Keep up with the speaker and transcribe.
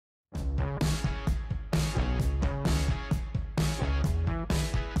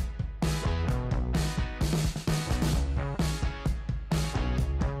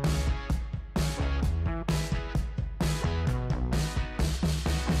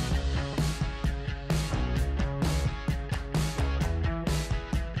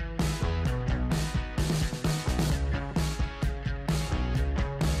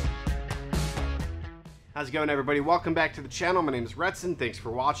How's it going, everybody? Welcome back to the channel. My name is Retson. Thanks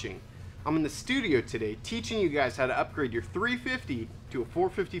for watching. I'm in the studio today teaching you guys how to upgrade your 350 to a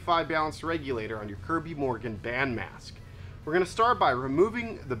 455 balanced regulator on your Kirby BandMask. We're going to start by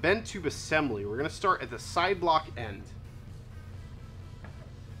removing the bend tube assembly. We're going to start at the side block end.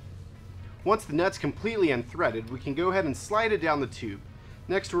 Once the nut's completely unthreaded, we can go ahead and slide it down the tube.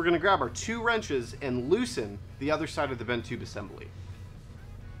 Next, we're going to grab our 2 wrenches and loosen the other side of the bend tube assembly.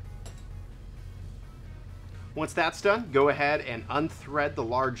 Once that's done, go ahead and unthread the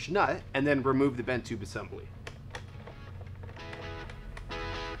large nut and then remove the bend tube assembly.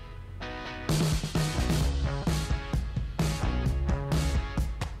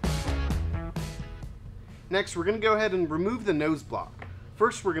 Next, we're going to go ahead and remove the nose block.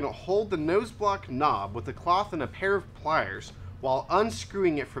 First, we're going to hold the nose block knob with a cloth and a pair of pliers while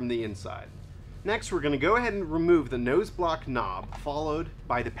unscrewing it from the inside. Next, we're going to go ahead and remove the nose block knob, followed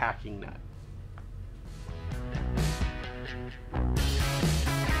by the packing nut.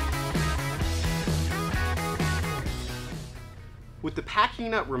 With the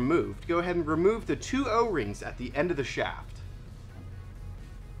packing nut removed, go ahead and remove the 2 O-rings at the end of the shaft.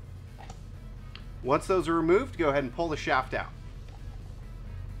 Once those are removed, go ahead and pull the shaft out.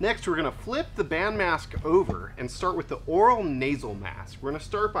 Next, we're going to flip the BandMask over and start with the oral nasal mask. We're going to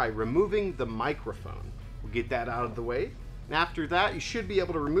start by removing the microphone. We'll get that out of the way. And after that, you should be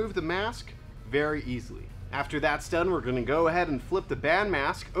able to remove the mask very easily. After that's done, we're going to go ahead and flip the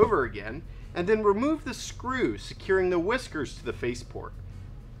BandMask over again and then remove the screw securing the whiskers to the faceport.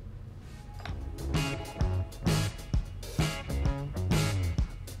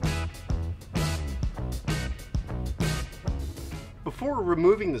 Before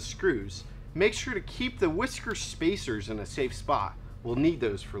removing the screws, make sure to keep the whisker spacers in a safe spot. We'll need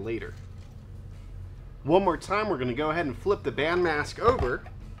those for later. One more time, we're going to go ahead and flip the BandMask over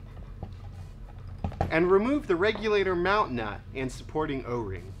and remove the regulator mount nut and supporting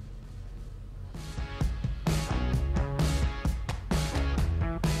O-ring.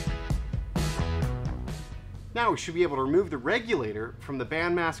 Now we should be able to remove the regulator from the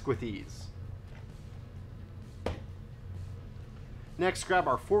BandMask with ease. Next, grab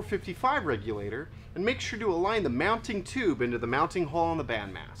our 455 regulator and make sure to align the mounting tube into the mounting hole on the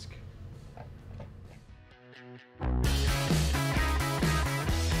BandMask.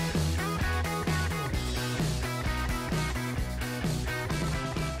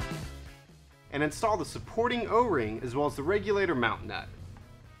 And install the supporting O-ring as well as the regulator mount nut.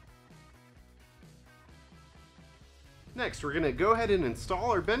 Next, we're going to go ahead and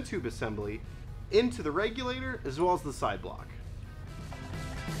install our bend tube assembly into the regulator as well as the side block.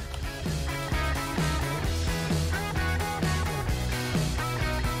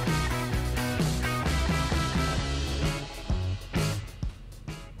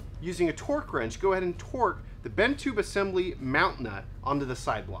 Using a torque wrench, go ahead and torque the bend tube assembly mount nut onto the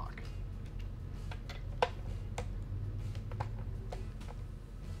side block.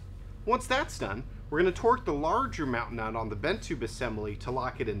 Once that's done, we're going to torque the larger mount nut on the bend tube assembly to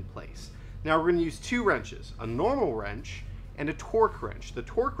lock it in place. Now we're going to use 2 wrenches, a normal wrench and a torque wrench. The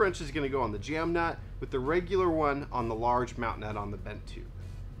torque wrench is going to go on the jam nut with the regular one on the large mount nut on the bend tube.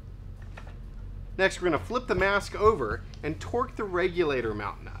 Next, we're going to flip the mask over and torque the regulator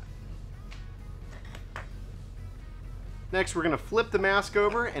mount nut. Next, we're going to flip the mask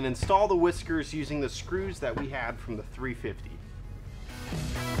over and install the whiskers using the screws that we had from the 350.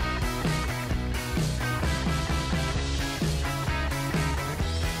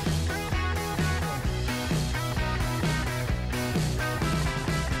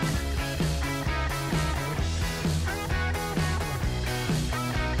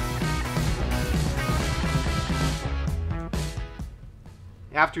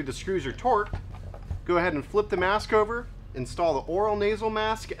 After the screws are torqued, go ahead and flip the mask over, install the oral nasal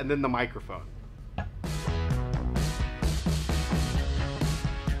mask, and then the microphone.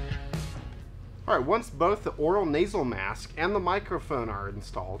 Alright, once both the oral nasal mask and the microphone are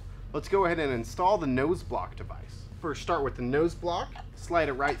installed, let's go ahead and install the nose block device. First, start with the nose block, slide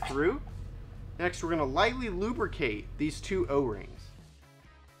it right through. Next, we're going to lightly lubricate these 2 O-rings.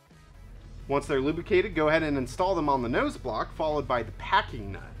 Once they're lubricated, go ahead and install them on the nose block, followed by the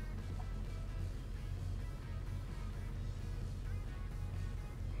packing nut.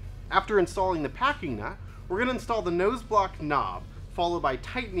 After installing the packing nut, we're going to install the nose block knob, followed by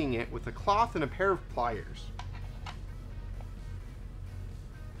tightening it with a cloth and a pair of pliers.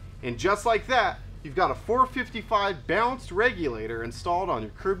 And just like that, you've got a 455 balanced regulator installed on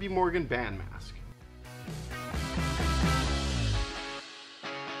your Kirby BandMask.